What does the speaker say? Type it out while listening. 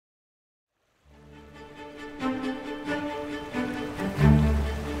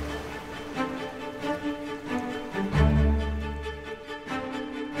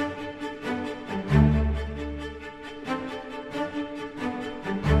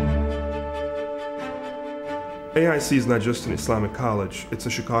AIC is not just an Islamic college, it's a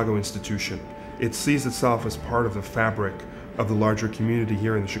Chicago institution. It sees itself as part of the fabric of the larger community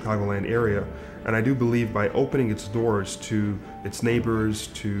here in the Chicagoland area, and I do believe by opening its doors to its neighbors,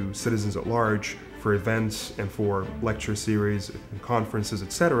 to citizens at large, for events and for lecture series and conferences,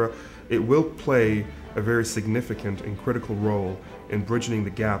 etc., it will play a very significant and critical role in bridging the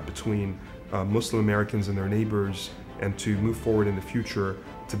gap between Muslim Americans and their neighbors, and to move forward in the future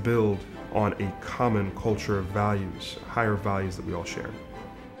to build on a common culture of values, higher values that we all share.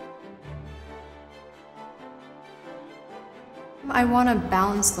 I want a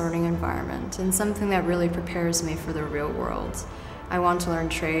balanced learning environment and something that really prepares me for the real world. I want to learn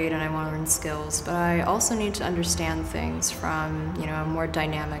trade and I want to learn skills, but I also need to understand things from, a more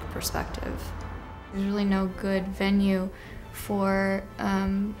dynamic perspective. There's really no good venue for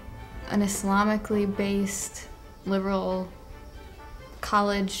an Islamically based liberal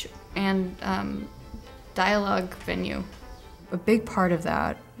college and dialogue venue. A big part of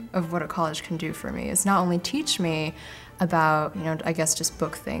that, of what a college can do for me, is not only teach me about, I guess just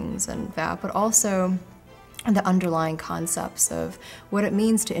book things and that, but also the underlying concepts of what it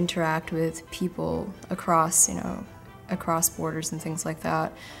means to interact with people across, across borders and things like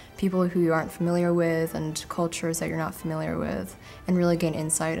that. People who you aren't familiar with and cultures that you're not familiar with, and really gain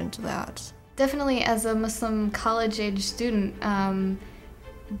insight into that. Definitely as a Muslim college-age student,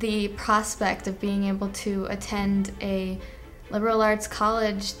 the prospect of being able to attend a liberal arts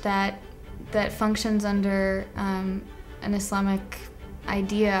college that functions under an Islamic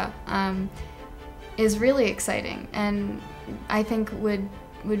idea is really exciting, and I think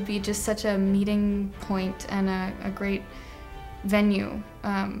would be just such a meeting point and a great venue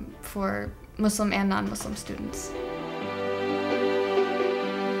for Muslim and non-Muslim students.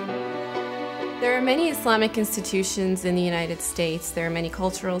 There are many Islamic institutions in the United States. There are many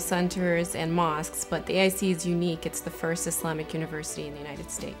cultural centers and mosques, but the AIC is unique. It's the first Islamic university in the United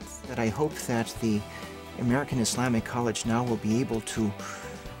States. That I hope that the American Islamic College now will be able to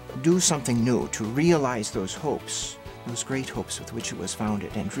do something new, to realize those hopes, those great hopes with which it was founded,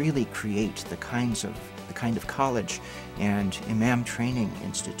 and really create the kind of college and imam training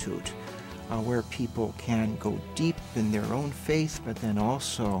institute where people can go deep in their own faith, but then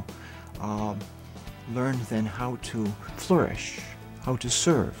also learn then how to flourish, how to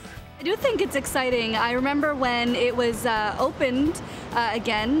serve. I do think it's exciting. I remember when it was opened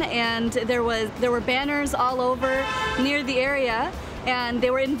again, and there were banners all over near the area, and they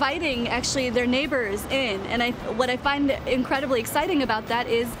were inviting actually their neighbors in. And what I find incredibly exciting about that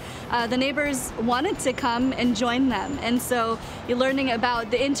is the neighbors wanted to come and join them. And so you're learning about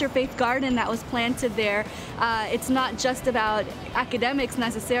the interfaith garden that was planted there. It's not just about academics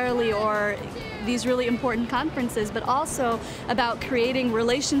necessarily or these really important conferences, but also about creating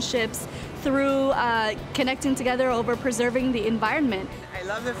relationships through connecting together over preserving the environment. I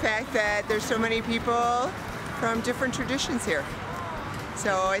love the fact that there's so many people from different traditions here.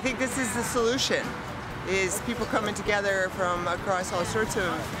 So I think this is the solution, is people coming together from across all sorts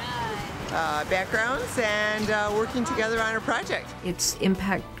of backgrounds and working together on a project. Its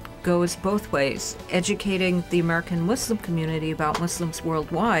impact goes both ways, educating the American Muslim community about Muslims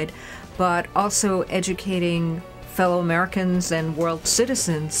worldwide, but also educating fellow Americans and world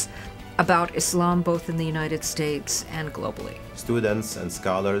citizens about Islam both in the United States and globally. Students and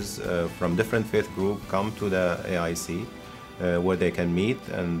scholars from different faith groups come to the AIC where they can meet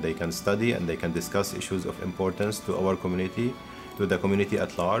and they can study and they can discuss issues of importance to our community, to the community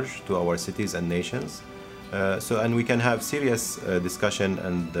at large, to our cities and nations. And we can have serious discussion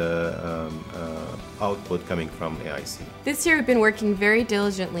and output coming from AIC. This year we've been working very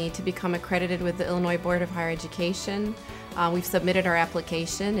diligently to become accredited with the Illinois Board of Higher Education. We've submitted our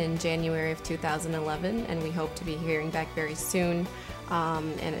application in January of 2011, and we hope to be hearing back very soon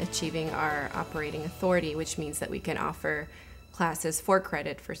and achieving our operating authority, which means that we can offer classes for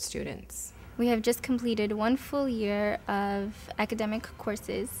credit for students. We have just completed 1 full year of academic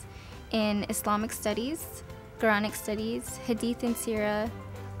courses in Islamic studies, Quranic studies, Hadith and Sirah,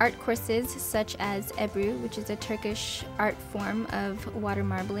 art courses such as Ebru, which is a Turkish art form of water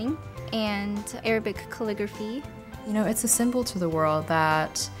marbling, and Arabic calligraphy. It's a symbol to the world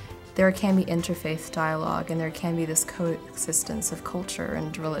that there can be interfaith dialogue and there can be this coexistence of culture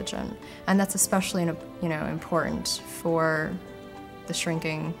and religion, and that's especially important for the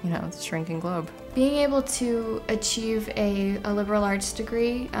shrinking globe. Being able to achieve a liberal arts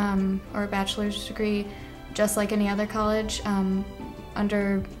degree or a bachelor's degree, just like any other college,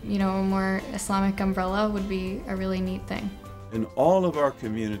 under a more Islamic umbrella would be a really neat thing. In all of our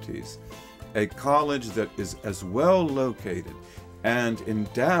communities, a college that is as well located and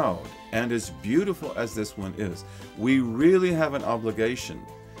endowed, and as beautiful as this one is, we really have an obligation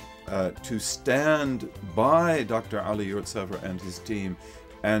to stand by Dr. Ali Yurtsever and his team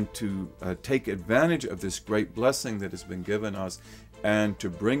and to take advantage of this great blessing that has been given us and to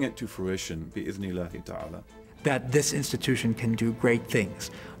bring it to fruition, bi-idhnillahi ta'ala. That this institution can do great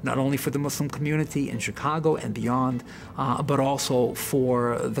things, not only for the Muslim community in Chicago and beyond, but also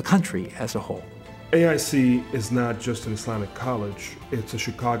for the country as a whole. AIC is not just an Islamic college, it's a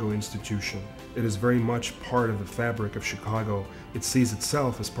Chicago institution. It is very much part of the fabric of Chicago. It sees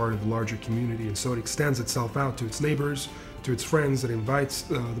itself as part of the larger community, and so it extends itself out to its neighbors, to its friends. It invites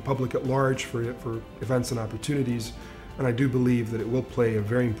the public at large for events and opportunities, and I do believe that it will play a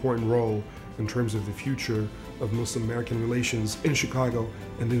very important role in terms of the future of Muslim-American relations in Chicago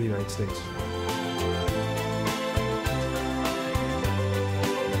and in the United States.